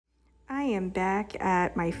I am back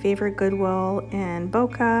at my favorite Goodwill in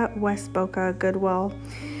Boca, West Boca Goodwill,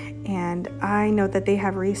 and I know that they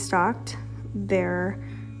have restocked their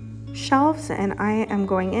shelves, and I am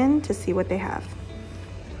going in to see what they have.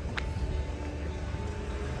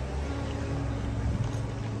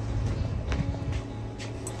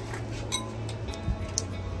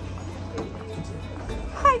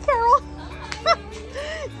 Hi, Carol.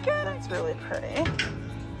 Good, that's really pretty.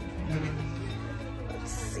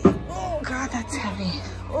 Let's see. Oh God, that's heavy.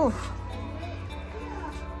 Oh,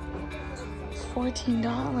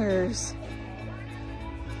 $14.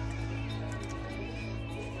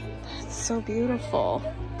 That's so beautiful.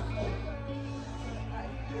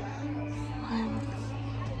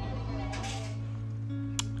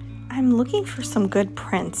 I'm looking for some good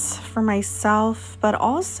prints for myself, but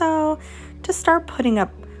also to start putting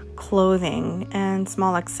up clothing and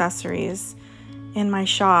small accessories in my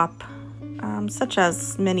shop, such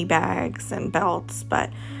as mini bags and belts.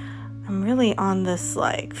 But I'm really on this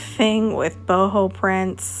like thing with boho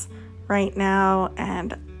prints right now,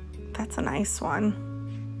 and that's a nice one.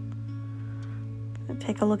 Gonna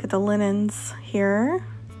take a look at the linens here,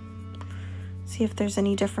 see if there's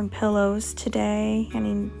any different pillows today,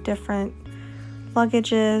 any different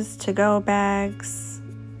luggages, to-go bags.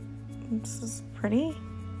 This is pretty.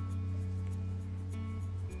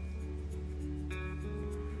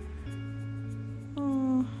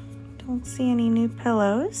 Don't see any new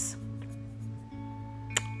pillows.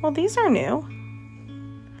 Well, these are new.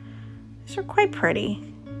 These are quite pretty.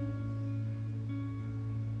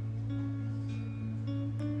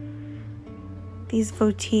 These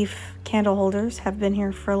votive candle holders have been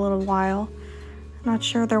here for a little while. I'm not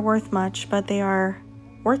sure they're worth much, but they are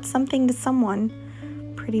worth something to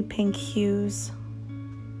someone. Pretty pink hues.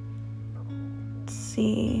 Let's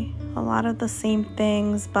see, a lot of the same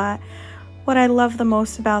things, but what I love the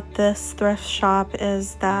most about this thrift shop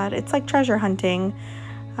is that it's like treasure hunting.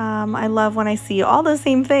 I love when I see all the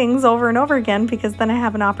same things over and over again, because then I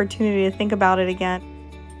have an opportunity to think about it again.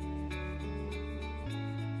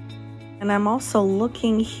 And I'm also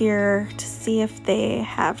looking here to see if they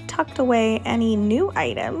have tucked away any new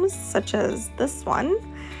items, such as this one.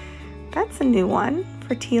 That's a new one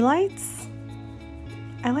for tea lights.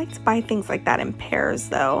 I like to buy things like that in pairs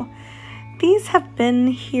though. These have been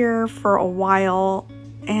here for a while,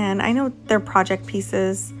 and I know they're project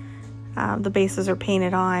pieces. The bases are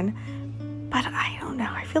painted on, but I don't know.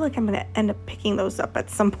 I feel like I'm gonna end up picking those up at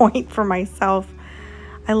some point for myself.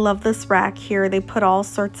 I love this rack here. They put all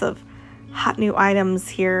sorts of hot new items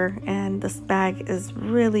here, and this bag is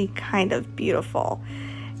really kind of beautiful.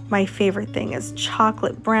 My favorite thing is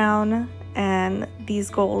chocolate brown and these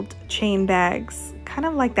gold chain bags, kind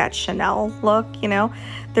of like that Chanel look, you know.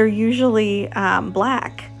 They're usually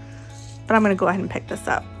black, but I'm gonna go ahead and pick this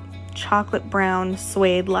up. Chocolate brown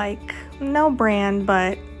suede, like, no brand,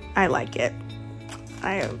 but I like it.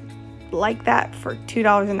 I like that for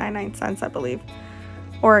 $2.99, I believe.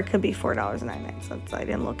 Or it could be $4.99. I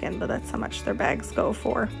didn't look in, but that's how much their bags go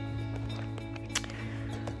for.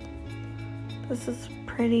 This is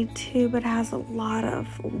pretty too, but has a lot of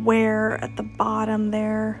wear at the bottom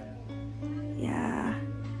there. Yeah,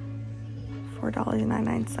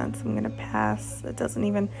 $4.99. I'm gonna pass. It doesn't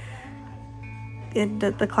even,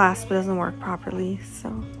 the clasp doesn't work properly,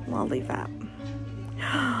 so I'll leave that.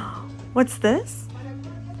 What's this?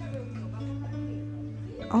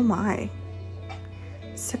 Oh my.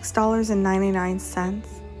 $6.99.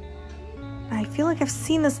 I feel like I've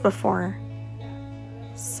seen this before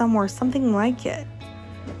somewhere, something like it.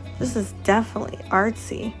 This is definitely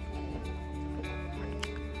artsy.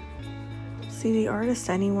 See the artist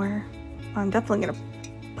anywhere. I'm definitely gonna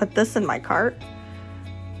put this in my cart.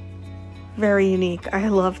 Very unique. I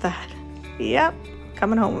love that. Yep,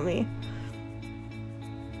 coming home with me.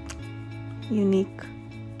 Unique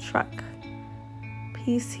truck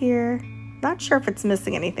piece here. Not sure if it's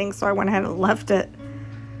missing anything, so I went ahead and left it.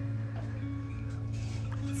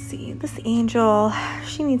 Let's see, this angel,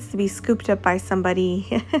 she needs to be scooped up by somebody.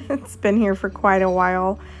 It's been here for quite a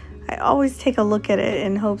while. I always take a look at it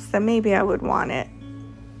in hopes that maybe I would want it,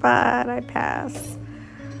 but I pass.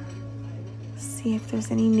 See if there's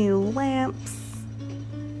any new lamps.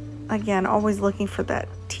 Again, always looking for that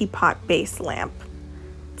teapot base lamp.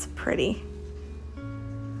 It's pretty.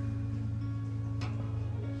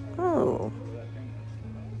 Oh,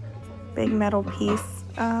 big metal piece.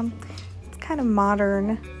 It's kind of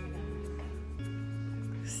modern.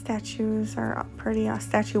 Statues are pretty,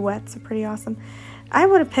 statuettes are pretty awesome. I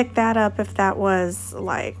would have picked that up if that was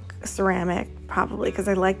like ceramic, probably, because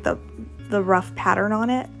I like the rough pattern on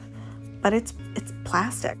it, but it's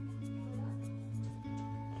plastic.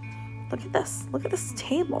 Look at this. Look at this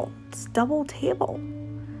table. It's double table.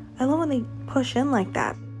 I love when they push in like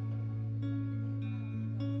that.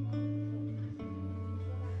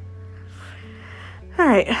 All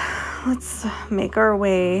right, let's make our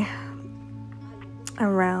way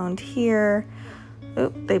around here.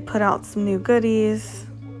 Oop, they put out some new goodies.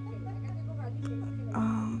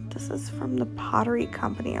 This is from the Pottery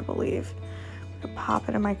Company, I believe. I'm gonna pop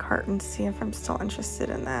it in my cart and see if I'm still interested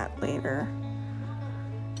in that later.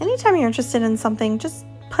 Anytime you're interested in something, just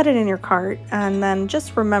put it in your cart, and then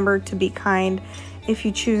just remember to be kind. If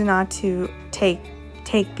you choose not to take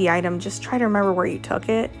the item, just try to remember where you took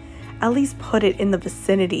it. At least put it in the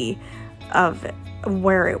vicinity of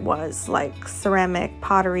where it was, like ceramic,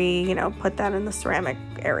 pottery, you know, put that in the ceramic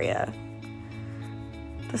area.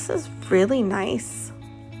 This is really nice.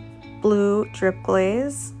 Blue drip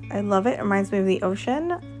glaze. I love it. It reminds me of the ocean.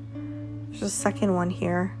 There's a second one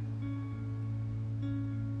here.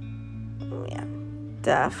 Yeah,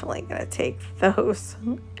 definitely gonna take those.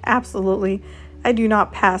 Absolutely. I do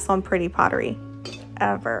not pass on pretty pottery,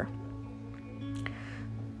 ever.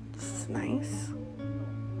 This is nice.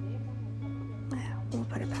 Yeah, we'll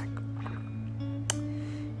put it back.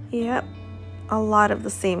 Yep, a lot of the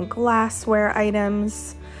same glassware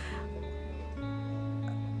items.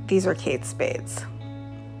 These are Kate Spades.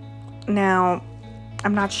 Now,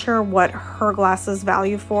 I'm not sure what her glasses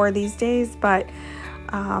value for these days, but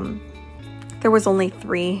there was only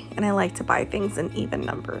 3, and I like to buy things in even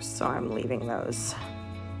numbers, so I'm leaving those.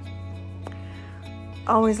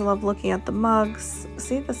 Always love looking at the mugs.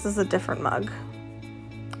 See, this is a different mug.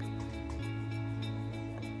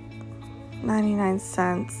 99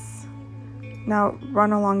 cents. Now,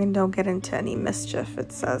 run along and don't get into any mischief,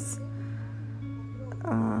 it says.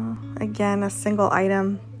 Again, a single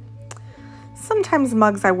item. Sometimes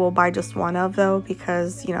mugs I will buy just one of, though,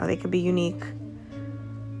 because, you know, they could be unique.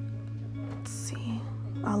 Let's see.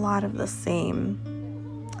 A lot of the same.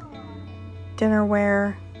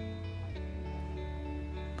 Dinnerware.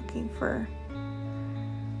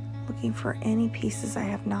 Looking for any pieces I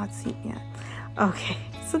have not seen yet. Okay,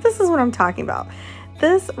 so this is what I'm talking about.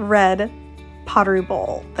 This red pottery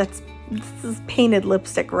bowl, this is painted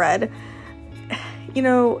lipstick red. You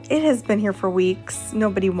know, it has been here for weeks.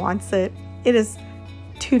 Nobody wants it. It is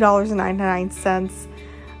 $2.99.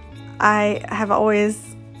 I have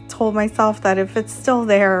always told myself that if it's still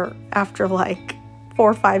there after like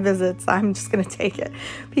 4 or 5 visits, I'm just gonna take it,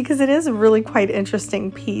 because it is a really quite interesting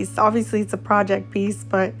piece. Obviously it's a project piece,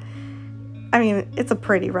 but I mean, it's a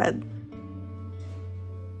pretty red.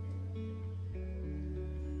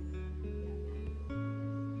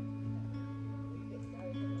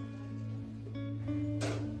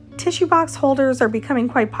 Tissue box holders are becoming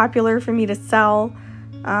quite popular for me to sell,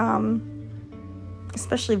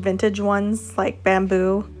 especially vintage ones like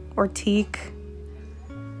bamboo or teak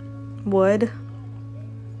wood.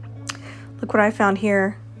 Look what I found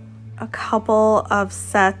here. A couple of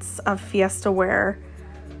sets of Fiesta ware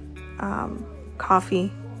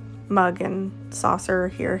coffee mug and saucer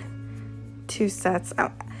here. 2 sets.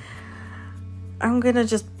 I'm gonna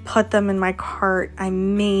just put them in my cart. I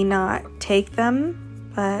may not take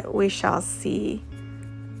them, but we shall see.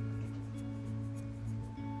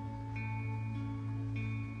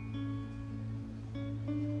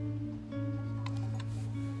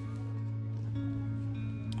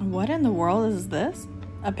 What in the world is this?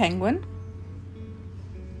 A penguin?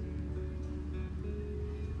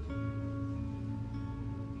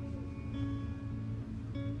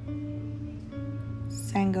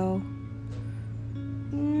 Sango.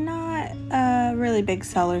 Not a really big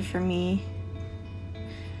seller for me.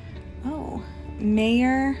 Oh,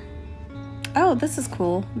 Mayer. Oh, this is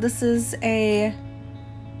cool. This is a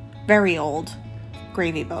very old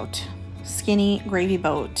gravy boat. Skinny gravy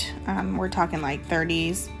boat. We're talking like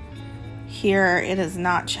 30s. Here, it is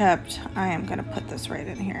not chipped. I am gonna put this right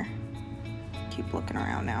in here. Keep looking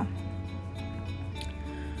around now.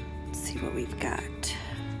 Let's see what we've got.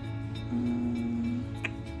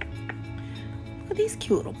 Look at these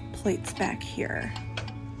cute little plates back here.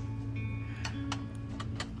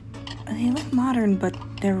 They look modern, but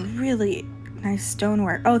they're really nice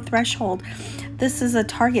stoneware. Oh, Threshold. This is a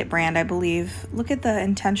Target brand, I believe. Look at the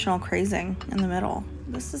intentional crazing in the middle.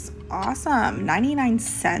 This is awesome. 99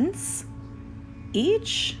 cents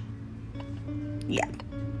each? Yeah.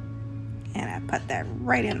 And I put that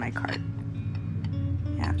right in my cart.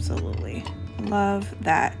 Absolutely. Love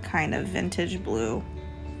that kind of vintage blue.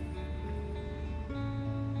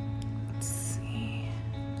 Let's see.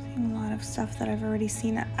 Seeing a lot of stuff that I've already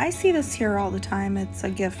seen. I see this here all the time. It's a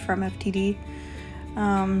gift from FTD.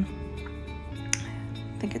 I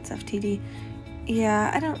think it's FTD.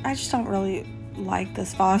 Yeah, I just don't really like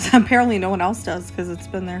this vase. Apparently no one else does because it's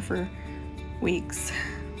been there for weeks.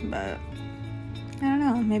 But I don't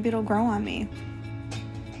know, maybe it'll grow on me.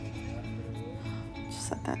 Just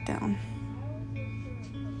set that down.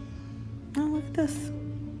 Oh, look at this.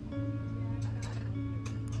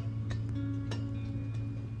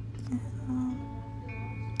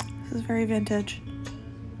 This is very vintage.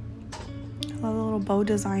 I love the little bow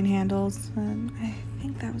design handles, and I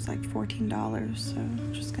think that was like $14, so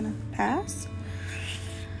I'm just gonna pass.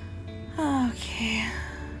 Okay,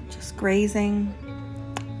 just grazing,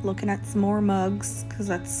 looking at some more mugs, because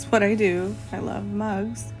that's what I do. I love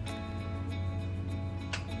mugs.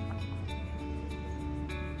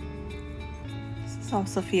 This is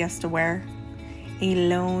also Fiesta Ware, a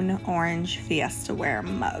lone orange Fiesta Ware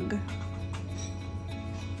mug.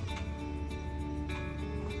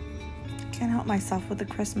 Can't help myself with the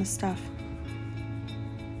Christmas stuff.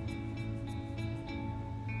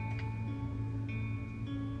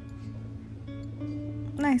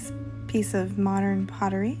 Nice piece of modern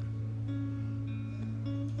pottery.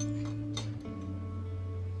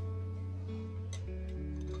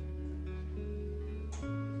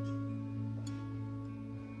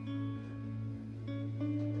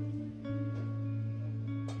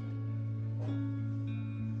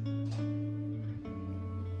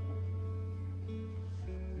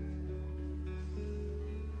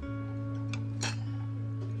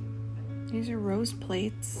 These are rose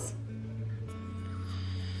plates.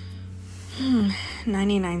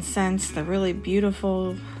 99 cents. They're really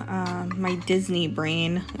beautiful. My Disney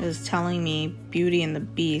brain is telling me Beauty and the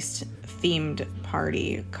Beast themed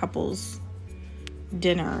party, couples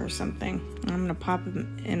dinner or something. I'm gonna pop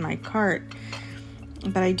them in my cart.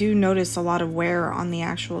 But I do notice a lot of wear on the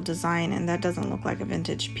actual design, and that doesn't look like a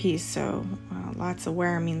vintage piece, so lots of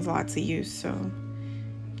wear means lots of use. So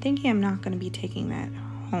I'm thinking I'm not going to be taking that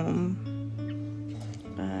home,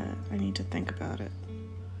 but I need to think about it.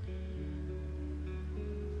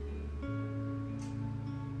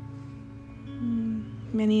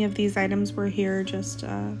 Many of these items were here just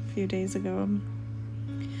a few days ago.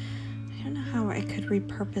 I don't know how I could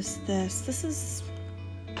repurpose this. This is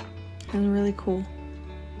really cool,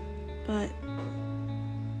 but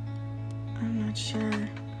I'm not sure.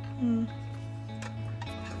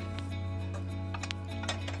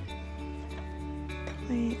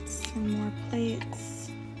 Plates and more plates.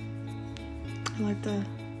 I like the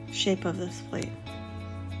shape of this plate.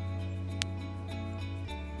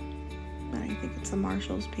 But I think it's a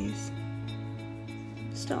Marshall's piece.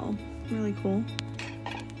 Still really cool.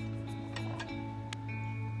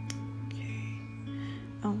 Okay.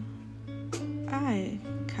 Oh, I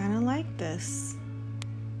kind of like this.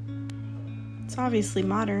 It's obviously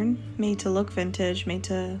modern, made to look vintage, made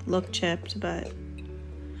to look chipped, but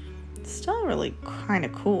it's still really kind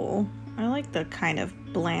of cool. I like the kind of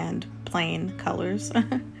bland, plain colors.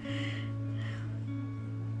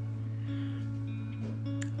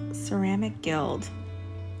 Ceramic Guild.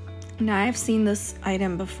 Now, I've seen this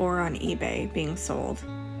item before on eBay being sold.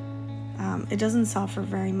 It doesn't sell for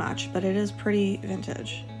very much, but it is pretty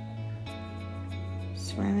vintage.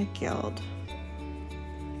 Ceramic Guild.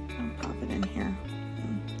 I'll pop it in here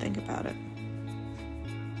and think about it.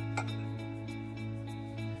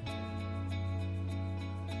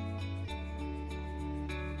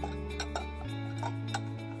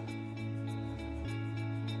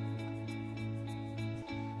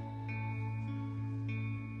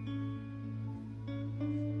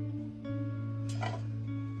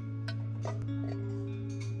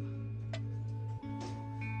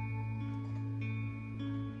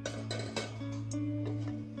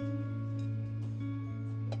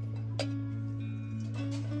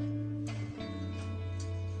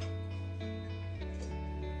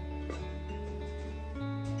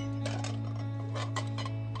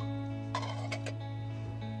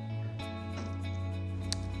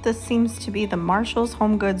 This seems to be the Marshalls,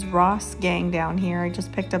 Home Goods, Ross gang down here. I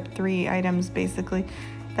just picked up 3 items basically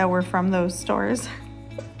that were from those stores.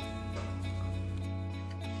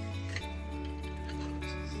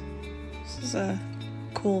 This is a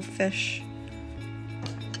cool fish.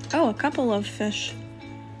 Oh, a couple of fish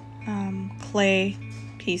clay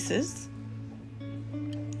pieces.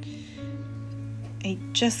 I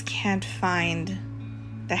just can't find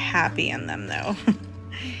the happy in them though.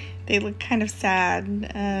 They look kind of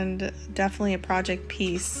sad, and definitely a project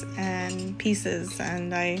piece and pieces,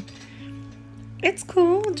 and it's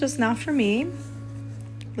cool, just not for me.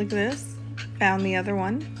 Look at this. Found the other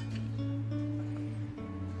one.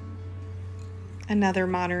 Another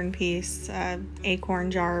modern piece, acorn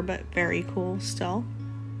jar, but very cool still.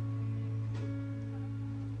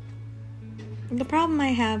 The problem I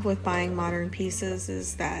have with buying modern pieces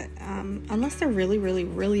is that unless they're really, really,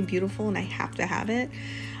 really beautiful and I have to have it,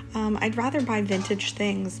 I'd rather buy vintage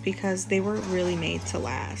things because they were really made to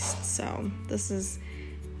last. So this is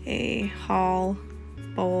a haul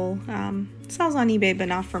bowl. It sells on eBay, but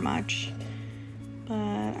not for much. But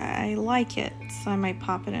I like it, so I might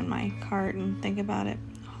pop it in my cart and think about it.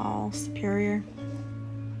 Haul Superior.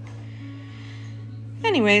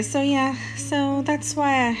 Anyway, so yeah, so that's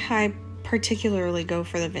why I particularly go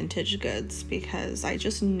for the vintage goods, because I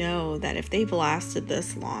just know that if they've lasted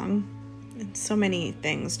this long, and so many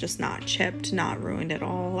things just not chipped, not ruined at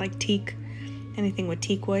all, like teak, anything with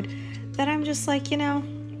teak wood, that I'm just like, you know,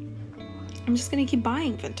 I'm just gonna keep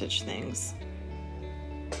buying vintage things.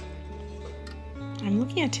 I'm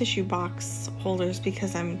looking at tissue box holders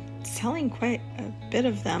because I'm selling quite a bit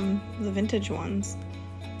of them, the vintage ones.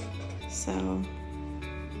 So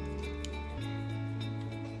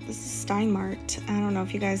this is Steinmart. I don't know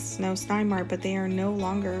if you guys know Steinmart, but they are no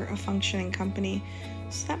longer a functioning company,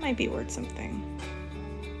 so that might be worth something.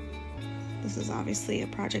 This is obviously a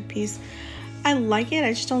project piece. I like it,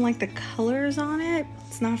 I just don't like the colors on it.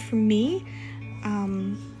 It's not for me.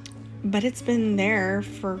 But it's been there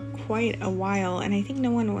for quite a while, and I think no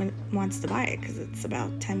one wants to buy it because it's about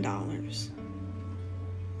 $10.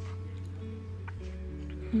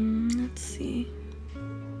 Let's see.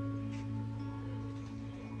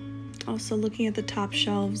 Also looking at the top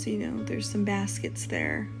shelves, you know, there's some baskets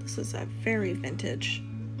there. This is a very vintage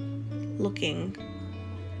looking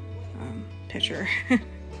picture.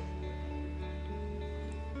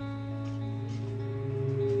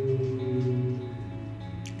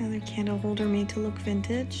 Candle holder made to look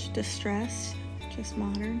vintage, distressed, just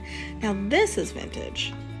modern. Now this is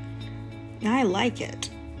vintage. Now I like it,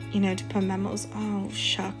 you know, to put memos. Oh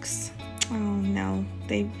shucks. Oh no,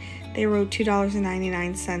 they wrote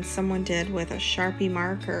 $2.99. Someone did with a Sharpie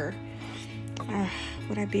marker.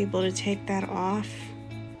 Would I be able to take that off?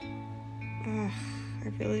 I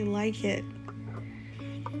really like it.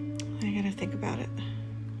 I gotta think about it.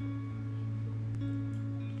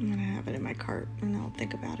 I'm gonna have it in my cart and I'll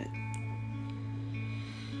think about it.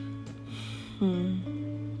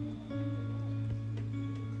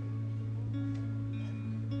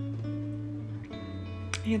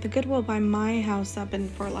 Yeah, the Goodwill by my house up in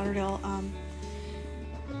Fort Lauderdale,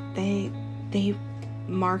 they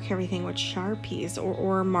mark everything with Sharpies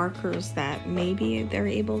or markers that maybe they're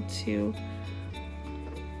able to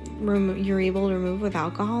remove. You're able to remove with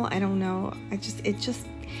alcohol. I don't know.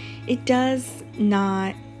 It does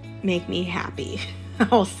not make me happy.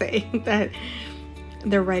 I'll say that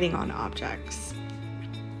they're writing on objects.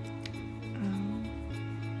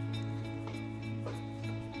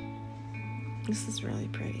 This is really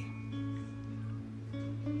pretty.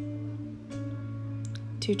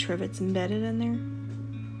 2 trivets embedded in there.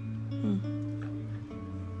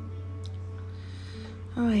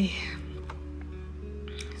 Oh, yeah.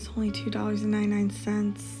 It's only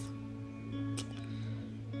 $2.99.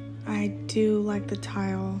 I do like the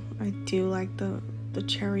tile. I do like the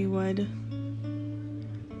cherry wood.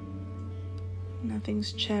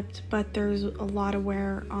 Nothing's chipped, but there's a lot of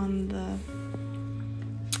wear on the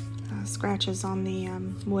scratches on the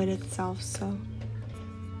wood itself, so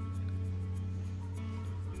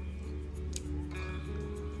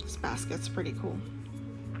this basket's pretty cool.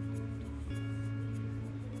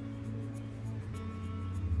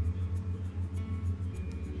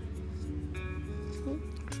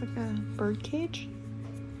 Looks like a bird cage,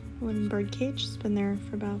 wooden bird cage. It's been there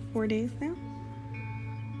for about 4 days now.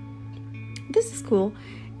 This is cool.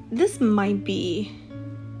 This might be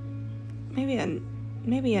maybe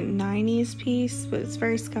a 90s piece, but it's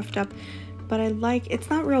very scuffed up. But I like, it's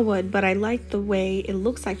not real wood, but I like the way it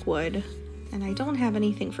looks like wood. And I don't have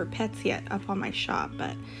anything for pets yet up on my shop, but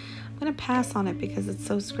I'm gonna pass on it because it's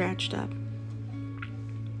so scratched up.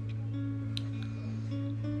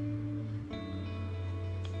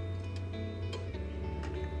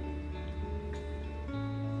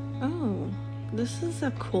 Oh, this is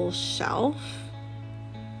a cool shelf.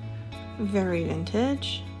 Very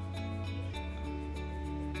vintage.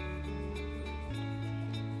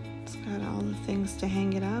 It's got all the things to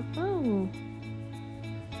hang it up. Oh.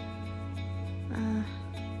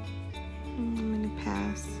 I'm gonna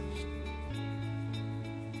pass.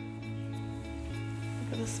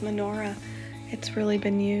 Look at this menorah. It's really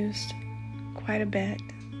been used quite a bit.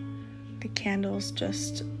 The candles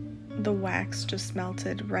just, the wax just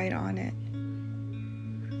melted right on it.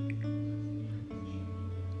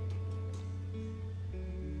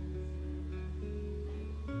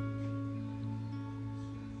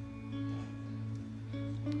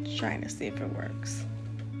 Trying to see if it works.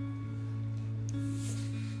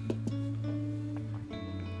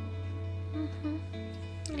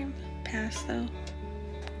 Pass though.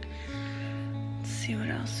 Let's see what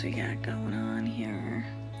else we got going on here.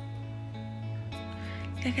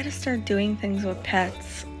 I gotta start doing things with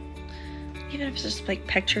pets. Even if it's just like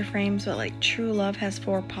picture frames, but like True Love has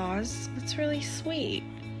 4 paws. That's really sweet.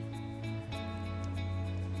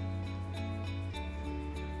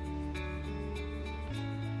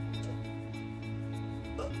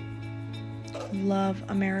 Love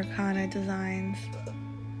Americana designs.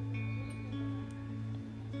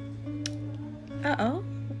 Uh-oh.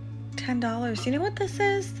 $10. You know what this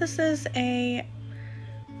is? This is a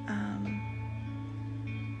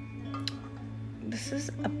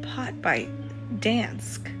pot by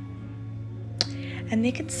Dansk. And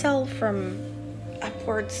they could sell from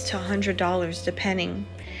upwards to $100 depending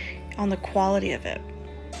on the quality of it.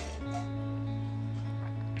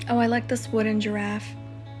 Oh, I like this wooden giraffe.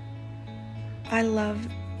 I love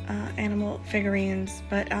animal figurines,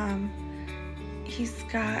 but he's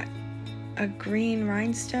got a green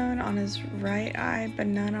rhinestone on his right eye, but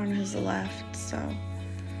none on his left, so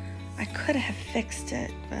I could have fixed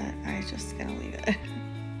it, but I just gonna leave it.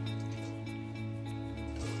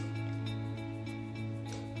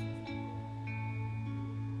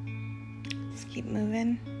 Let's keep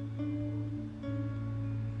moving.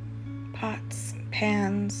 Pots,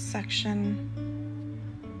 pans section.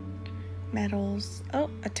 Metals. Oh,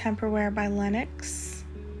 a Tupperware by Lennox.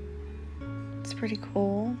 It's pretty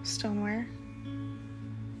cool. Stoneware.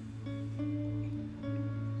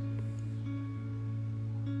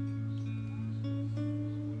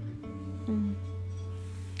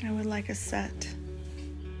 I would like a set.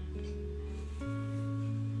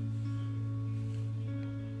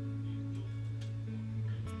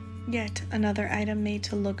 Yet another item made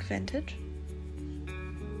to look vintage.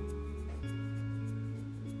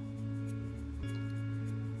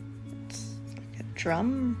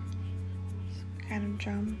 Drum? Some kind of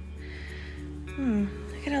drum.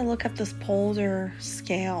 I gotta look up this Polder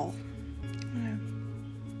scale. I'm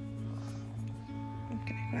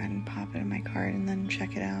gonna go ahead and pop it in my cart and then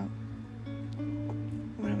check it out.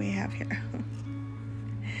 What do we have here?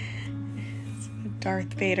 It's a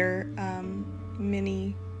Darth Vader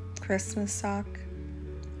mini Christmas sock.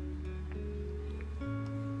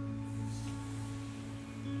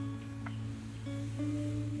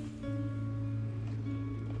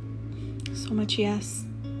 So much yes.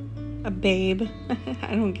 A babe.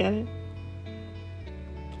 I don't get it.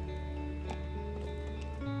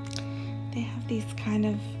 They have these kind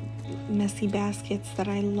of messy baskets that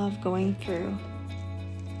I love going through.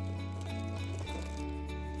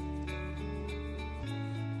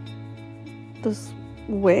 This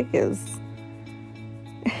wig is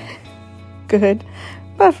good,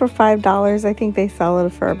 but for $5, I think they sell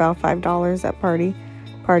it for about $5 at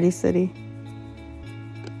Party City.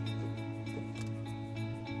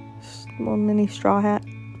 Little mini straw hat.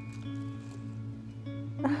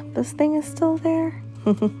 This thing is still there.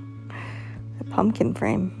 The pumpkin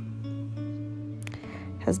frame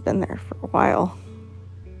has been there for a while.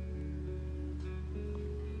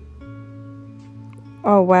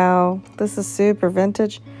 Oh wow, this is super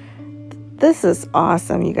vintage. This is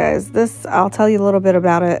awesome, you guys. This, I'll tell you a little bit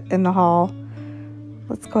about it in the haul.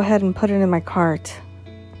 Let's go ahead and put it in my cart.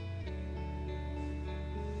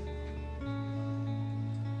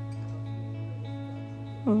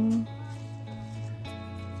 I'm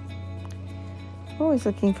always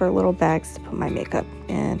looking for little bags to put my makeup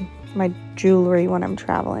in, my jewelry when I'm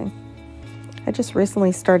traveling. I just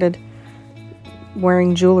recently started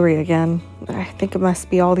wearing jewelry again. I think it must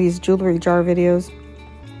be all these jewelry jar videos.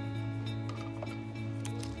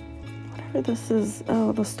 Whatever this is.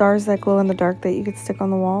 Oh, the stars that glow in the dark that you could stick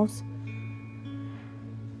on the walls.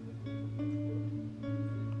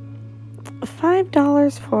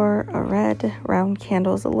 $5 for a red round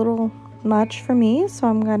candle is a little much for me, so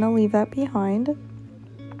I'm gonna leave that behind.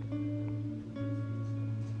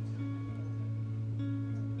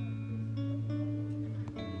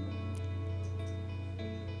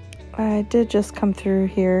 I did just come through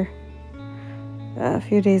here a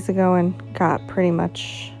few days ago and got pretty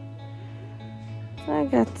much, I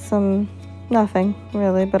got some, nothing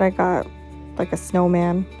really, but I got like a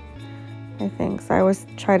snowman, I think. So I always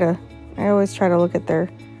try to look at their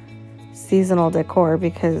seasonal decor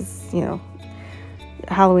because, you know,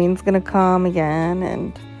 Halloween's gonna come again,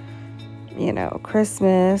 and, you know,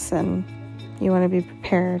 Christmas, and you want to be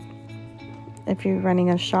prepared if you're running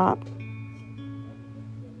a shop.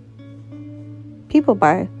 People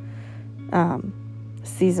buy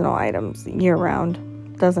seasonal items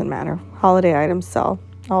year-round. Doesn't matter. Holiday items sell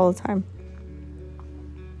all the time.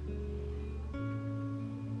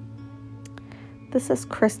 This is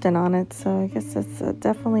Kristen on it, so I guess it's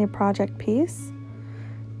definitely a project piece.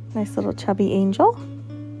 Nice little chubby angel.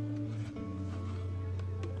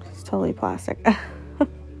 It's totally plastic.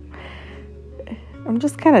 I'm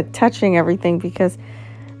just kind of touching everything because,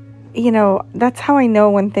 you know, that's how I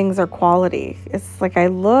know when things are quality. It's like I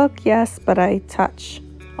look, yes, but I touch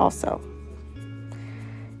also.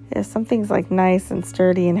 If something's like nice and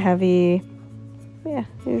sturdy and heavy, yeah,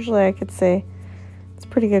 usually I could say it's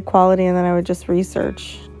pretty good quality, and then I would just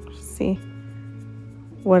research, see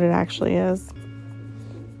what it actually is.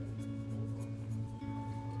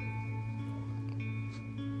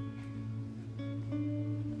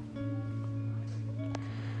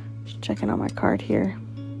 Just checking on my card here.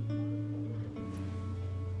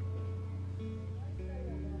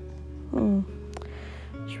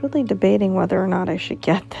 Really debating whether or not I should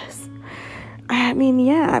get this. I mean,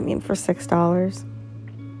 yeah, for $6.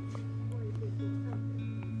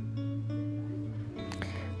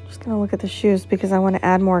 Just gonna look at the shoes because I want to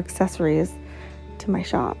add more accessories to my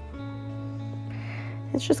shop.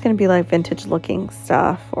 It's just gonna be like vintage looking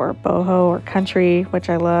stuff or boho or country, which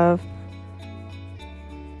I love.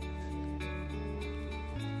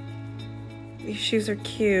 These shoes are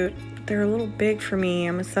cute. They're a little big for me.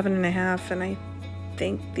 I'm a 7.5, and I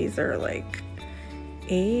think these are like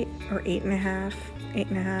 8 or 8.5.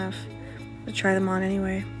 8.5. I'll try them on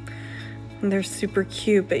anyway. And they're super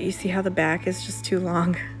cute, but you see how the back is just too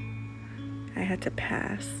long. I had to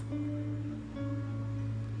pass.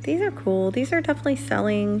 These are cool. These are definitely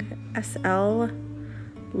selling. SL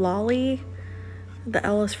Lolly. The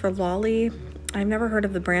L is for Lolly. I've never heard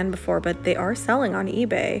of the brand before, but they are selling on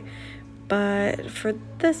eBay. But for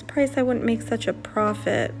this price, I wouldn't make such a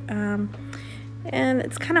profit. And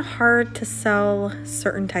it's kind of hard to sell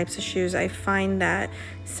certain types of shoes. I find that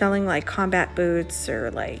selling like combat boots or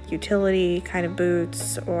like utility kind of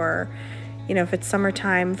boots, or, you know, if it's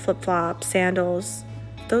summertime, flip-flops, sandals,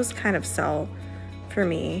 those kind of sell for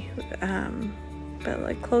me. But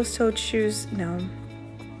like closed-toed shoes, no,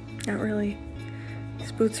 not really.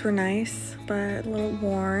 These boots were nice, but a little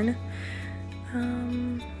worn.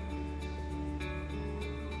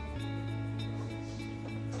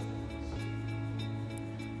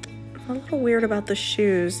 A little weird about the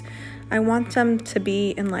shoes. I want them to be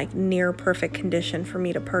in like near perfect condition for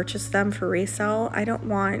me to purchase them for resale. I don't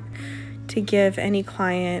want to give any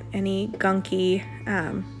client any gunky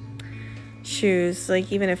shoes,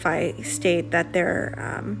 like even if I state that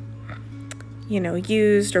they're you know,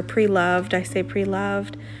 used or pre-loved. I say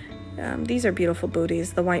pre-loved. These are beautiful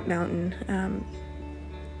booties, the White Mountain.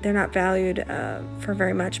 They're not valued for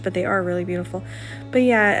very much, but they are really beautiful. But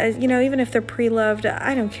yeah, you know, even if they're pre-loved,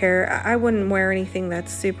 I don't care. I wouldn't wear anything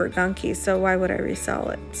that's super gunky, so why would I resell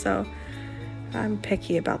it? So I'm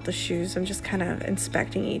picky about the shoes. I'm just kind of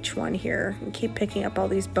inspecting each one here and keep picking up all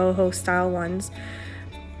these boho style ones.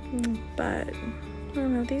 But I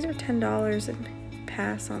don't know, these are $10 and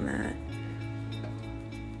pass on that.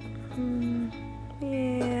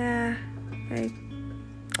 Yeah,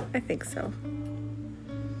 I think so.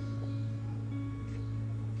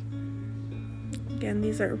 Again,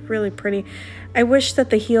 these are really pretty. I wish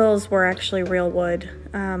that the heels were actually real wood,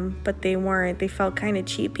 but they weren't. They felt kind of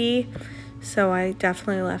cheapy, so I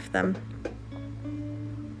definitely left them.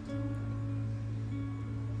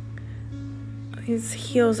 These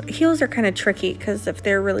heels are kind of tricky because if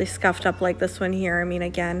they're really scuffed up like this one here, I mean,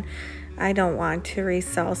 again, I don't want to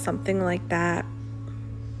resell something like that.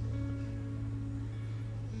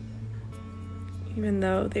 Even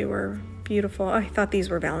though they were beautiful. I thought these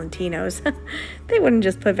were Valentinos. They wouldn't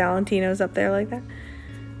just put Valentinos up there like that.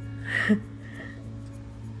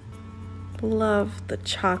 Love the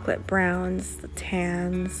chocolate browns, the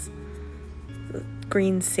tans, the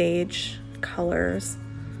green sage colors.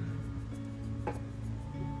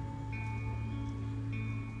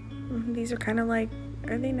 These are kind of like,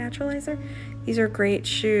 are they naturalizer? These are great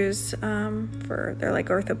shoes they're like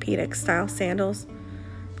orthopedic style sandals.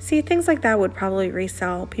 See, things like that would probably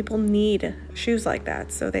resell. People need shoes like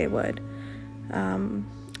that, so they would.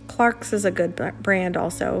 Clark's is a good brand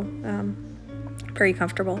also. Very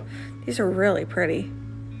comfortable. These are really pretty.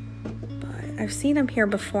 But I've seen them here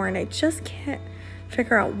before, and I just can't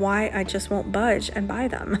figure out why I just won't budge and buy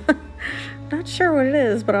them. Not sure what it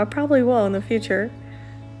is, but I probably will in the future.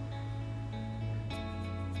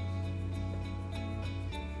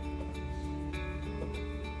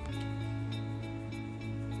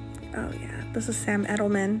 Oh yeah, this is Sam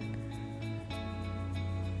Edelman.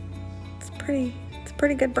 It's a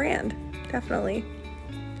pretty good brand, definitely.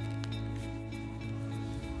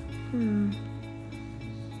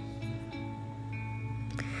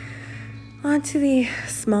 Onto the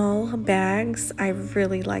small bags. I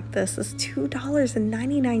really like this. It's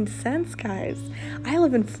 $2.99, guys. I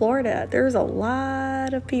live in Florida. There's a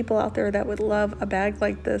lot of people out there that would love a bag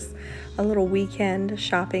like this, a little weekend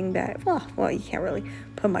shopping bag. Well, you can't really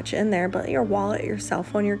put much in there, but your wallet, your cell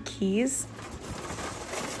phone, your keys.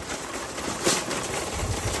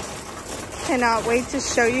 Cannot wait to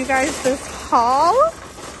show you guys this haul.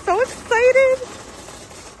 So excited.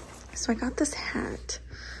 So I got this hat.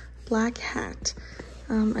 Black hat.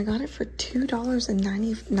 I got it for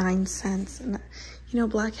 $2.99, and you know,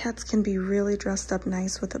 black hats can be really dressed up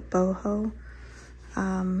nice with a boho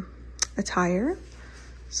attire,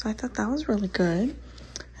 so I thought that was really good.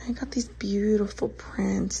 I got these beautiful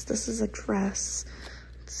prints. This is a dress.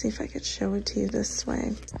 Let's see if I could show it to you this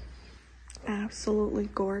way. Absolutely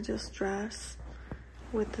gorgeous dress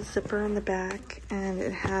with the zipper in the back, and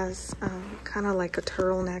it has kind of like a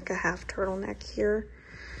turtleneck, a half turtleneck here.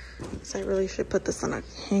 So I really should put this on a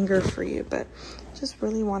hanger for you, but just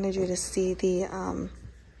really wanted you to see the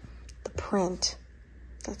print.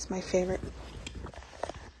 That's my favorite.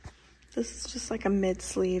 This is just like a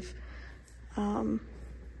mid-sleeve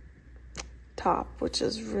top, which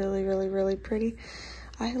is really, really, really pretty.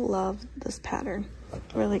 I love this pattern.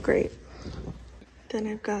 Really great. Then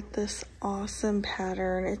I've got this awesome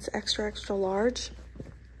pattern. It's extra, extra large.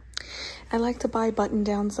 I like to buy button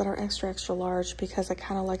downs that are extra, extra large because I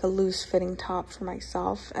kind of like a loose fitting top for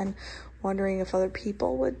myself, and wondering if other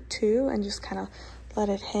people would too, and just kind of let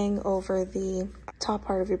it hang over the top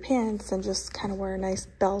part of your pants and just kind of wear a nice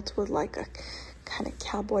belt with like a kind of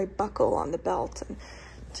cowboy buckle on the belt, and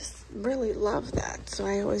just really love that. So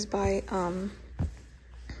I always buy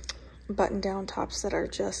button down tops that are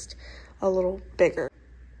just a little bigger.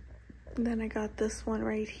 And then I got this one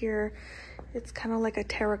right here. It's kind of like a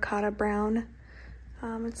terracotta brown.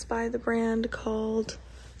 It's by the brand called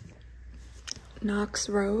Knox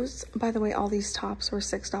Rose. By the way, all these tops were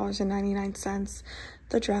 $6.99.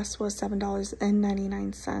 The dress was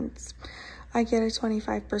 $7.99. I get a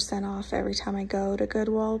 25% off every time I go to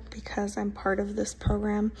Goodwill because I'm part of this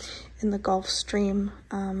program in the Gulfstream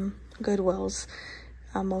Goodwills,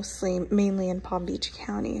 mainly in Palm Beach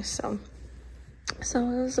County. So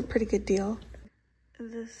it was a pretty good deal.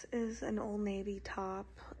 This is an Old Navy top.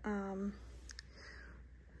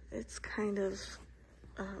 It's kind of,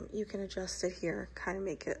 you can adjust it here, kind of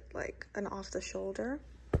make it like an off-the-shoulder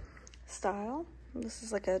style. This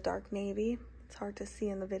is like a dark navy. It's hard to see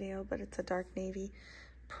in the video, but it's a dark navy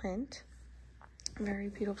print. Very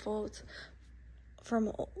beautiful. It's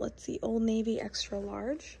from, let's see, Old Navy extra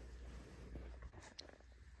large.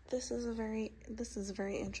 This is a very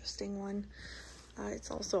interesting one.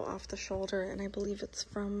 It's also off the shoulder, and I believe it's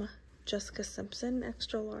from Jessica Simpson,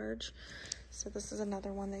 extra large. So this is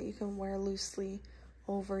another one that you can wear loosely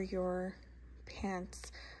over your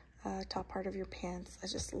pants, top part of your pants. I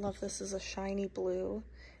just love this. Is a shiny blue.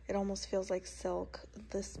 It almost feels like silk.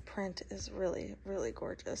 This print is really, really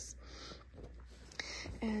gorgeous.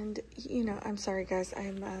 And, you know, I'm sorry guys,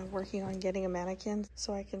 I'm working on getting a mannequin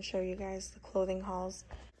so I can show you guys the clothing hauls.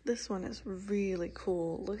 This one is really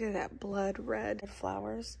cool. Look at that blood red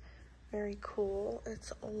flowers. Very cool.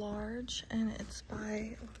 It's large, and it's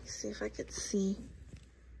by, let me see if I could see,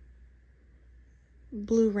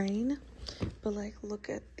 Blue Rain. But like, look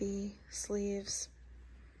at the sleeves.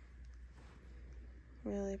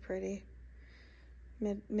 Really pretty.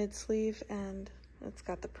 Mid sleeve, and it's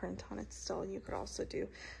got the print on it still. You could also do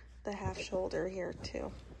the half shoulder here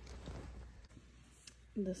too.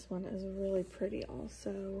 This one is really pretty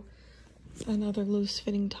also. Another loose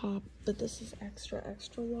fitting top, but this is extra,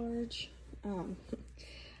 extra large. I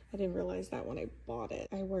didn't realize that when I bought it.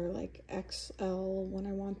 I wear like XL when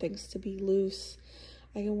I want things to be loose.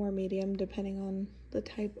 I can wear medium depending on the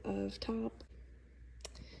type of top.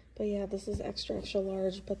 But yeah, this is extra, extra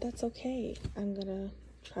large, but that's okay. I'm gonna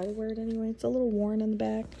try to wear it anyway. It's a little worn in the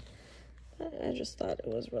back, but I just thought it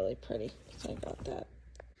was really pretty, so I got that.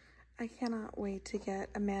 I cannot wait to get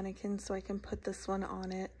a mannequin so I can put this one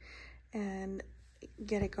on it and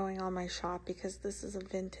get it going on my shop, because this is a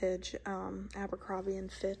vintage Abercrombie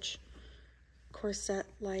and Fitch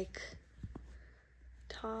corset-like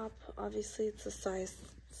top. Obviously it's a size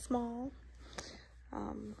small,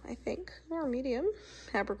 I think, or medium.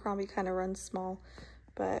 Abercrombie kind of runs small,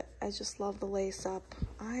 but I just love the lace up.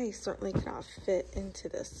 I certainly cannot fit into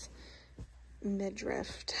this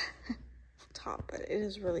midriff top, but it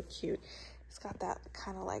is really cute. It's got that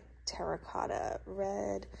kind of like terracotta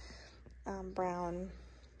red, brown.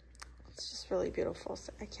 It's just really beautiful.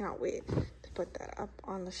 So I cannot wait to put that up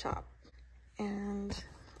on the shop. And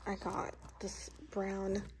I got this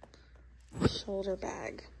brown shoulder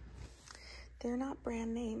bag. They're not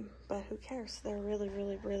brand name, but who cares? They're really,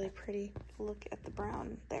 really, really pretty. Look at the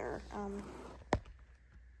brown there.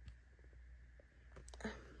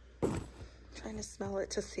 Trying to smell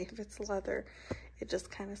it to see if it's leather. It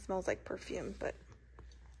just kind of smells like perfume, but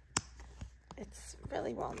it's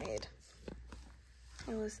really well made.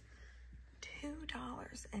 It was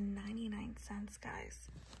 $2.99,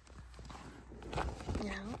 guys.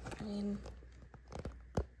 Yeah, I mean,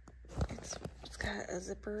 it's got a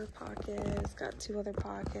zipper pocket, it's got 2 other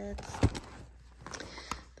pockets.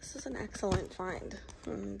 This is an excellent find,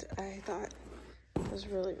 and I thought it was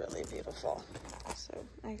really, really beautiful. So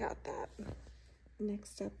I got that.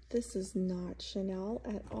 Next up, this is not Chanel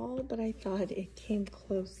at all, but I thought it came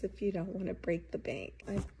close if you don't want to break the bank.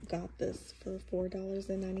 I got this for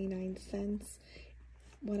 $4.99.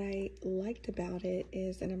 What I liked about it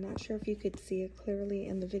is, and I'm not sure if you could see it clearly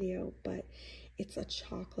in the video, but it's a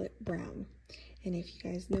chocolate brown. And if you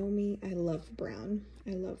guys know me, I love brown.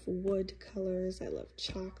 I love wood colors. I love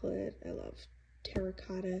chocolate. I love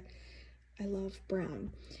terracotta. I love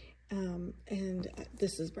brown. And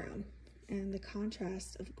this is brown. And the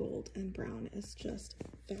contrast of gold and brown is just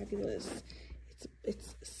fabulous.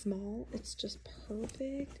 It's small. It's just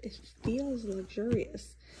perfect. It feels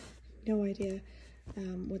luxurious. No idea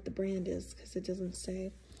what the brand is because it doesn't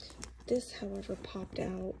say. This, however, popped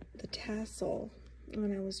out. The tassel,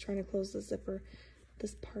 when I was trying to close the zipper,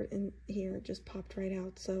 this part in here just popped right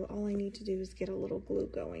out. So all I need to do is get a little glue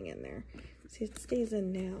going in there. See, it stays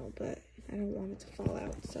in now, but I don't want it to fall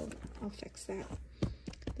out, so I'll fix that.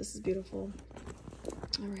 This is beautiful.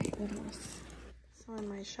 All right, what else? So in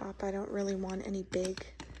my shop, I don't really want any big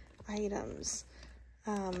items.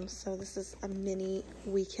 So this is a mini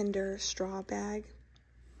Weekender straw bag.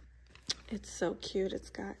 It's so cute. It's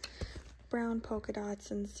got brown polka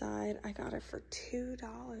dots inside. I got it for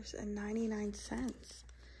 $2.99.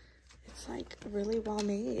 It's like really well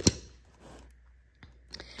made.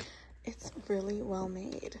 It's really well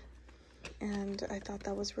made. And I thought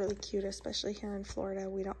that was really cute, especially here in Florida.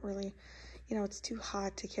 We don't really, you know, it's too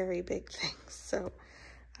hot to carry big things. So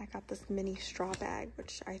I got this mini straw bag,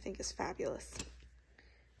 which I think is fabulous.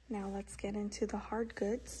 Now let's get into the hard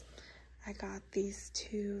goods. I got these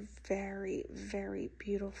 2 very, very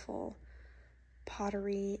beautiful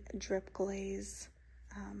pottery drip glaze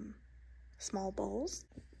small bowls.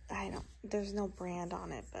 There's no brand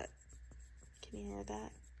on it, but can you hear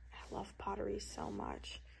that? I love pottery so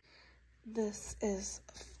much. This is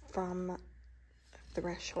from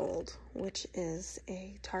Threshold, which is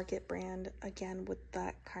a Target brand, again with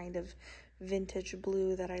that kind of vintage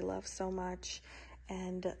blue that I love so much,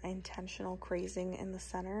 and intentional crazing in the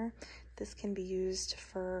center. These can be used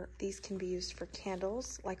for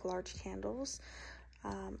candles, like large candles.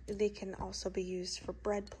 They can also be used for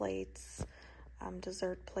bread plates,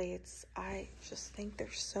 dessert plates. I just think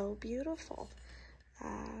they're so beautiful.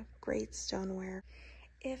 Great stoneware.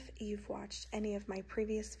 If you've watched any of my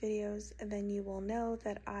previous videos, then you will know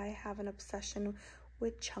that I have an obsession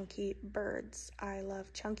with chunky birds. I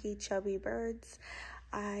love chunky, chubby birds.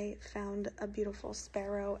 I found a beautiful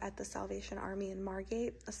sparrow at the Salvation Army in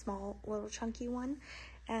Margate, a small little chunky one,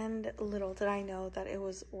 and little did I know that it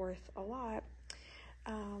was worth a lot.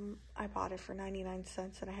 I bought it for 99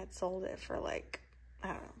 cents and I had sold it for like, I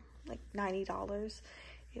don't know, like $90.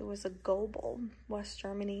 It was a Goodwill, West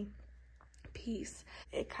Germany piece.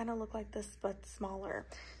 It kind of looked like this but smaller.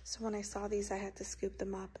 So when I saw these, I had to scoop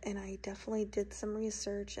them up, and I definitely did some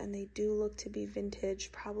research, and they do look to be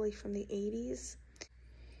vintage, probably from the 80s.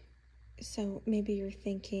 So maybe you're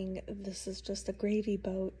thinking this is just a gravy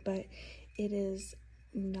boat, but it is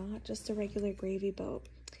not just a regular gravy boat.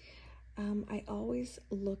 I always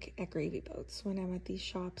look at gravy boats when I'm at these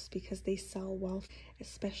shops because they sell well,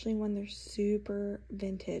 especially when they're super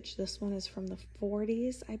vintage. This one is from the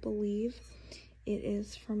 40s, I believe. It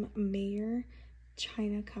is from Mayer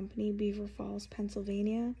China Company, Beaver Falls,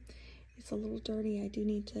 Pennsylvania. It's a little dirty. I do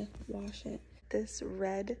need to wash it. This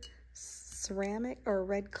red ceramic or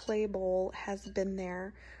red clay bowl has been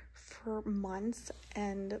there for months,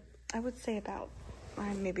 and I would say about,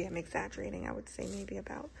 maybe I'm exaggerating, I would say maybe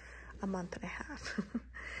about a month and a half.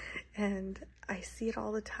 And I see it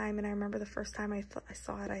all the time, and I remember the first time I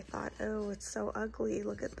saw it, I thought, oh, it's so ugly,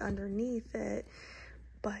 look at underneath it.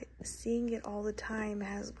 But seeing it all the time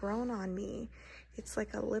has grown on me. It's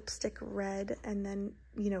like a lipstick red and then,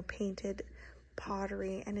 you know, painted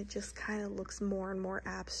pottery, and it just kind of looks more and more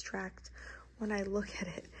abstract when I look at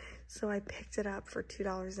it. So I picked it up for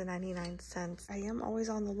 $2.99. I am always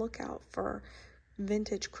on the lookout for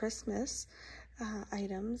vintage Christmas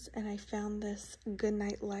items, and I found this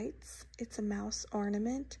Goodnight Lights. It's a mouse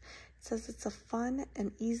ornament, It says it's a fun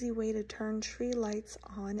and easy way to turn tree lights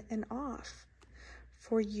on and off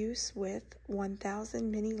for use with 1,000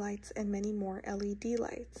 mini lights and many more LED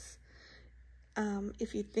lights.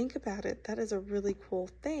 If you think about it, that is a really cool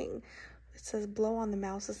thing. It says blow on the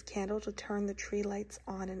mouse's candle to turn the tree lights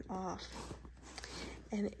on and off.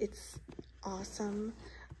 And it's awesome.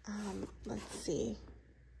 Let's see.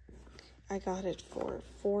 I got it for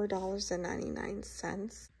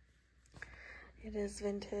 $4.99. It is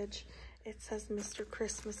vintage. It says Mr.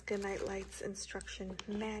 Christmas Goodnight Lights Instruction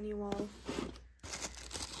Manual.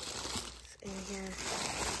 It's in here.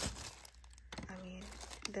 I mean,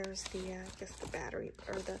 there's the, I guess the battery,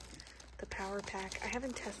 or the power pack. I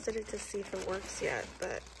haven't tested it to see if it works yet,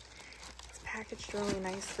 but it's packaged really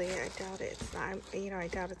nicely. I doubt it's not, I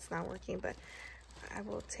doubt it's not working, but I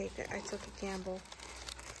will take it. I took a gamble.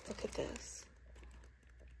 Look at this.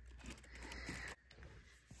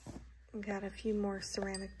 Got a few more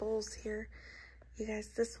ceramic bowls here. You guys,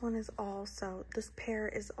 this pair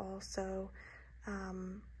is also,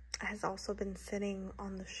 has also been sitting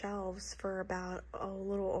on the shelves for about a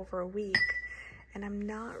little over a week. And I'm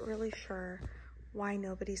not really sure why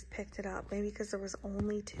nobody's picked it up. Maybe because there was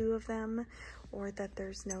only 2 of them, or that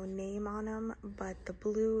there's no name on them. But the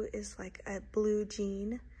blue is like a blue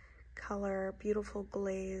jean color, beautiful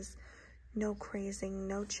glaze, no crazing,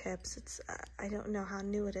 no chips. It's, I don't know how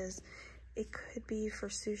new it is. It could be for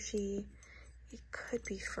sushi. It could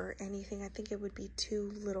be for anything. I think it would be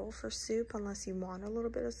too little for soup unless you want a little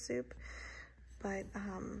bit of soup. But,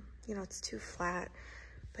 you know, it's too flat.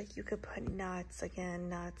 But you could put nuts,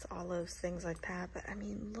 olives, things like that. But I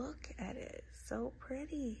mean, look at it. So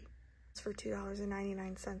pretty. It's for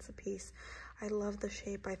 $2.99 a piece. I love the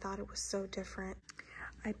shape. I thought it was so different.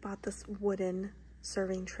 I bought this wooden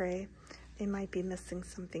serving tray. It might be missing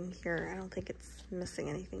something here. I don't think it's missing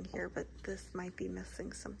anything here, but this might be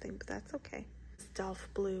missing something, but that's okay. This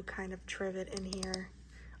Delft blue kind of trivet in here.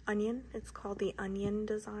 Onion. It's called the Onion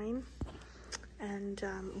design. And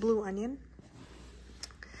blue onion.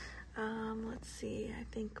 Let's see, I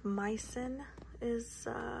think Meissen is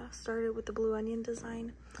started with the blue onion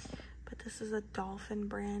design, but this is a Dolphin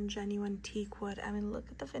brand genuine teak wood. I mean, look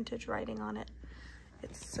at the vintage writing on it.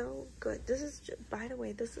 It's so good. This is just, by the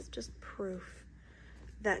way, this is just proof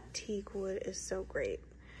that teak wood is so great.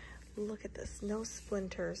 Look at this, no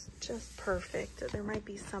splinters, just perfect. There might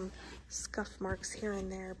be some scuff marks here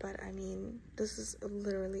and there, but I mean, this is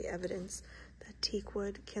literally evidence that teak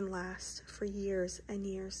wood can last for years and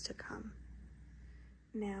years to come.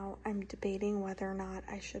 Now, I'm debating whether or not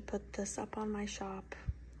I should put this up on my shop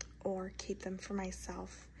or keep them for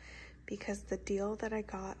myself, because the deal that I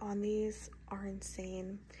got on these are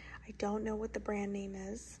insane. I don't know what the brand name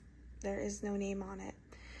is. There is no name on it.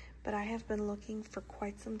 But I have been looking for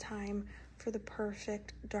quite some time for the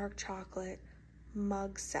perfect dark chocolate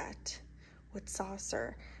mug set with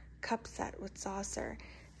saucer, cup set with saucer,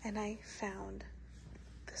 and I found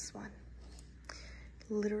this one.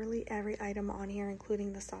 Literally every item on here,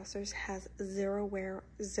 including the saucers, has 0 wear,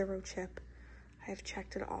 0 chip. I have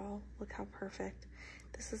checked it all. Look how perfect.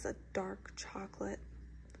 This is a dark chocolate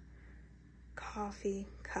coffee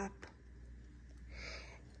cup.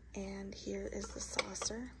 And here is the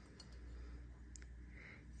saucer.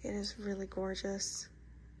 It is really gorgeous.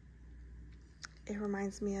 It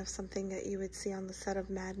reminds me of something that you would see on the set of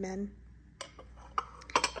Mad Men.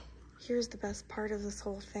 Here's the best part of this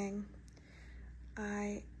whole thing.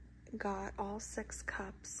 I got all 6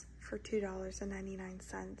 cups for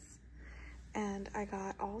 $2.99. And I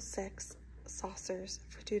got all 6 saucers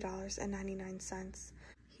for $2.99.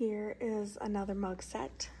 Here is another mug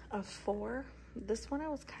set of 4. This one I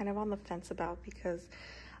was kind of on the fence about because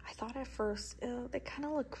I thought at first, they kind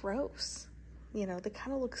of look gross. You know, they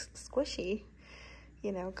kind of look squishy,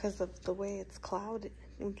 you know, because of the way it's clouded.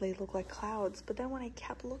 They look like clouds. But then when I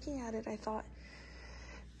kept looking at it, I thought,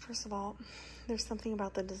 first of all, there's something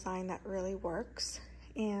about the design that really works.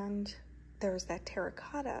 And there's that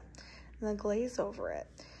terracotta and the glaze over it.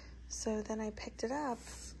 So then I picked it up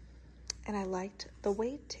and I liked the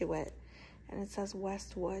weight to it. And it says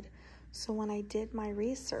Westwood. So when I did my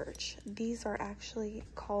research, these are actually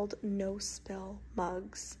called no spill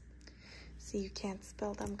mugs. So you can't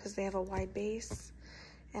spill them because they have a wide base.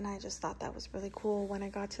 And I just thought that was really cool. When I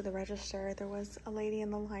got to the register, there was a lady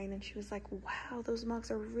in the line and she was like, wow, those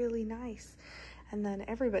mugs are really nice. And then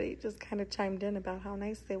everybody just kind of chimed in about how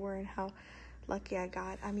nice they were and how lucky I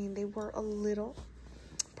got. I mean, they were a little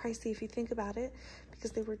pricey if you think about it,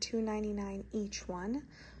 because they were $2.99 each one.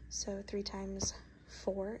 So 3 times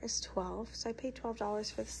 4 is 12. So I paid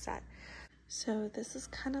 $12 for the set. So this is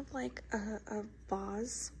kind of like a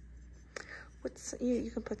vase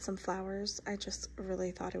You can put some flowers. I just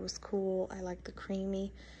really thought it was cool. I like the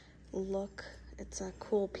creamy look. It's a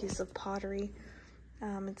cool piece of pottery.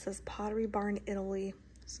 It says Pottery Barn, Italy.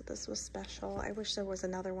 So this was special. I wish there was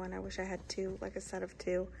another one. I wish I had two, like a set of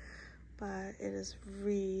two. But it is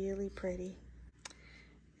really pretty.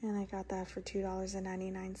 And I got that for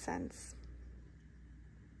 $2.99.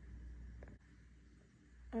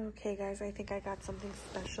 Okay guys, I think I got something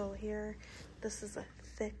special here. This is a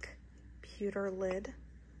thick pewter lid.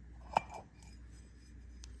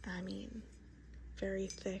 I mean, very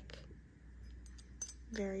thick,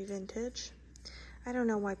 very vintage. I don't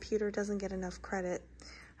know why pewter doesn't get enough credit.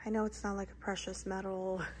 I know it's not like a precious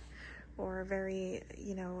metal or a very,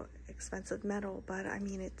 you know, expensive metal, but I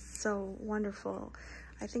mean, it's so wonderful.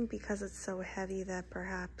 I think because it's so heavy that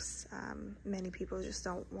perhaps many people just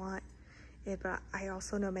don't want it, but I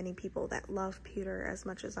also know many people that love pewter as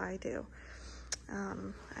much as I do.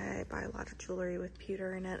 I buy a lot of jewelry with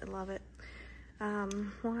pewter in it. I love it.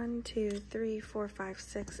 1, 2, 3, 4, 5,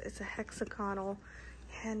 6. It's a hexagonal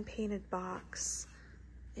hand-painted box.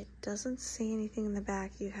 It doesn't say anything in the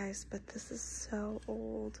back, you guys, but this is so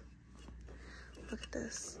old. Look at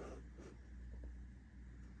this.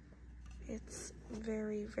 It's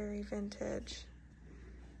very, very vintage.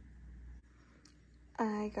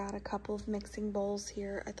 I got a couple of mixing bowls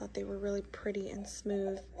here. I thought they were really pretty and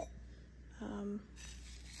smooth.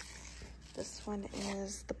 This one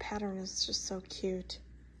is, the pattern is just so cute.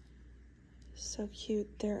 So cute.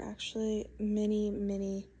 They're actually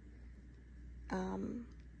mini, I don't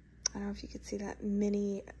know if you could see that,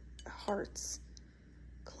 mini hearts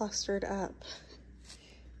clustered up.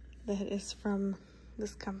 That is from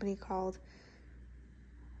this company called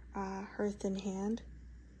Hearth in Hand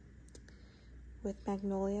with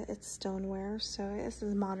Magnolia. It's stoneware, so this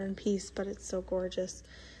is a modern piece, but it's so gorgeous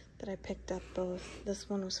that I picked up both. This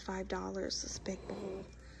one was $5, this big bowl.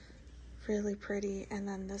 Really pretty. And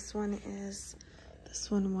then this one was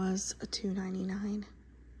a $2.99.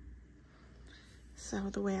 So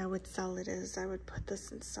the way I would sell it is I would put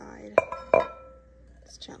this inside.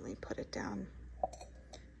 Just gently put it down.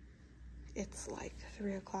 It's like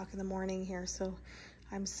 3 o'clock in the morning here, so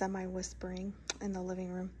I'm semi-whispering in the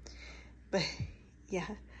living room. But yeah,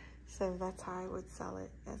 so that's how I would sell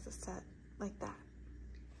it, as a set like that.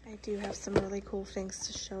 I do have some really cool things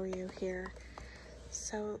to show you here.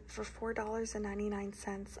 So for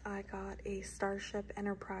 $4.99, I got a Starship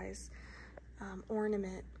Enterprise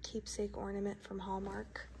ornament, keepsake ornament from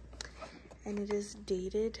Hallmark. And it is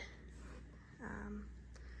dated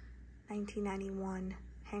 1991,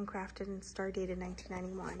 handcrafted and star dated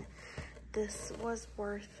 1991. This was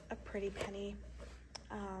worth a pretty penny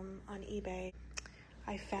on eBay.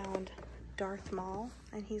 I found Darth Maul,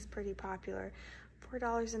 and he's pretty popular.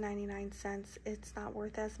 $4.99. It's not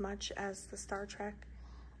worth as much as the Star Trek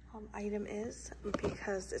item is,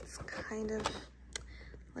 because it's kind of,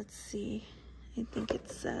 let's see, I think it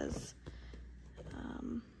says,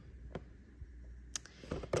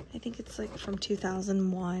 I think it's like from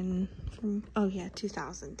 2001, oh yeah,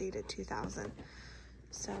 2000, dated 2000.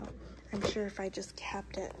 So I'm sure if I just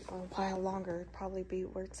kept it for a while longer, it'd probably be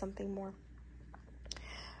worth something more.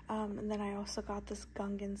 And then I also got this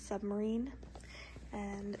Gungan submarine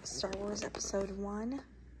and Star Wars Episode 1.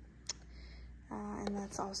 And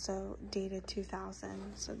that's also dated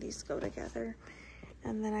 2000, so these go together.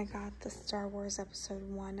 And then I got the Star Wars Episode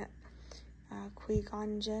 1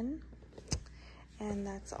 Qui-Gon Jinn, and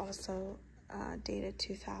that's also dated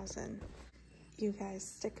 2000. You guys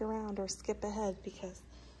stick around or skip ahead, because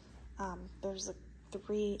there's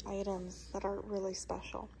 3 items that are really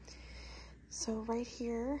special. So right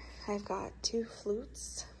here, I've got 2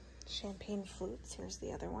 flutes, champagne flutes. Here's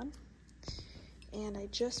the other one. And I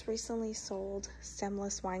just recently sold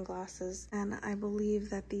stemless wine glasses, and I believe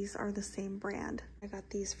that these are the same brand. I got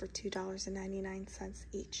these for $2.99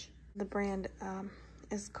 each. The brand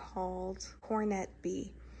is called Cornet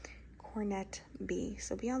B. Cornet B.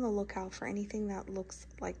 So be on the lookout for anything that looks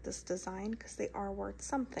like this design, because they are worth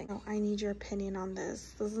something. So I need your opinion on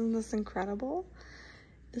this. Isn't this incredible?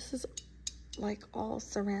 This is like all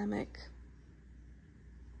ceramic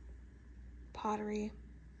pottery,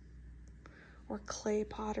 or clay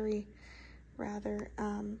pottery rather.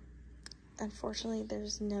 Unfortunately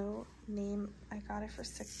there's no name. I got it for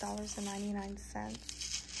 $6.99.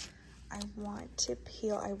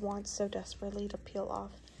 I want so desperately to peel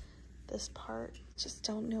off this part. Just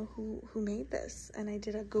don't know who made this. And I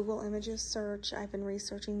did a Google Images search. I've been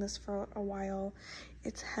researching this for a while.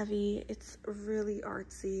 It's heavy, it's really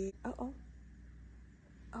artsy.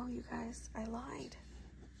 Oh you guys, I lied.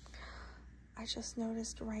 I just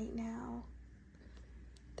noticed right now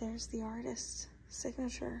there's the artist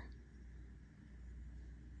signature.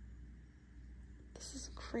 This is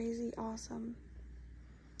crazy awesome.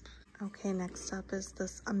 Okay, next up is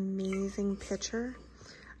this amazing picture.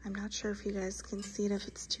 I'm not sure if you guys can see it if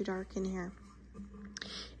it's too dark in here.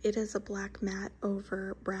 It is a black matte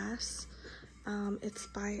over brass. It's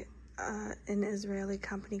by an Israeli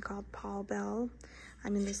company called Paul Bell. I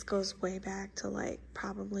mean, this goes way back to like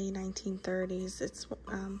probably 1930s. It's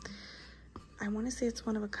I want to say it's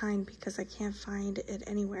one of a kind because I can't find it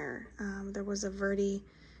anywhere. There was a Verdi,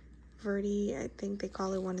 I think they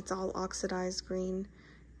call it when it's all oxidized green,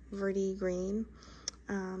 Verdi green.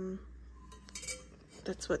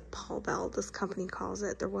 That's what Paul Bell, this company, calls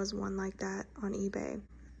it. There was one like that on eBay.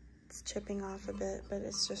 It's chipping off a bit, but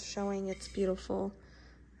it's just showing its beautiful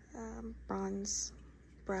bronze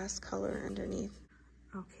brass color underneath.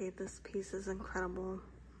 Okay, this piece is incredible.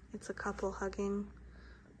 It's a couple hugging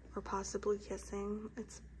or possibly kissing.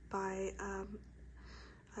 It's by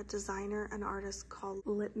a designer, an artist called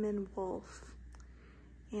Lippmann Wolf,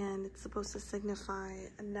 and it's supposed to signify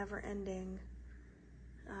a never-ending,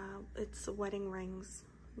 it's wedding rings,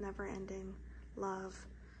 never-ending love.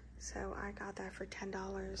 So I got that for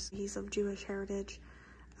 $10. He's of Jewish heritage.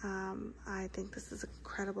 I think this is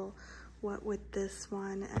incredible. What with this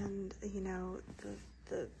one and, you know,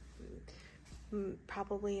 the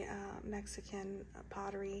probably Mexican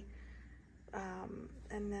pottery,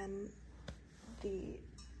 and then the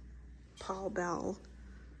Paul Bell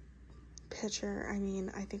picture. I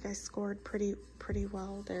mean, I think I scored pretty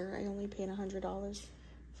well there. I only paid $100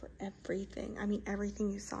 for everything. I mean,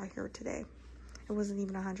 everything you saw here today. It wasn't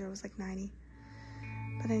even 100, it was like 90.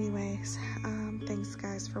 But anyways, thanks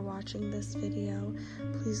guys for watching this video.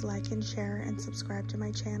 Please like and share and subscribe to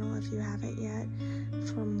my channel if you haven't yet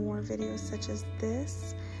for more videos such as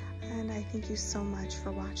this. And I thank you so much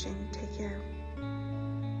for watching. Take care.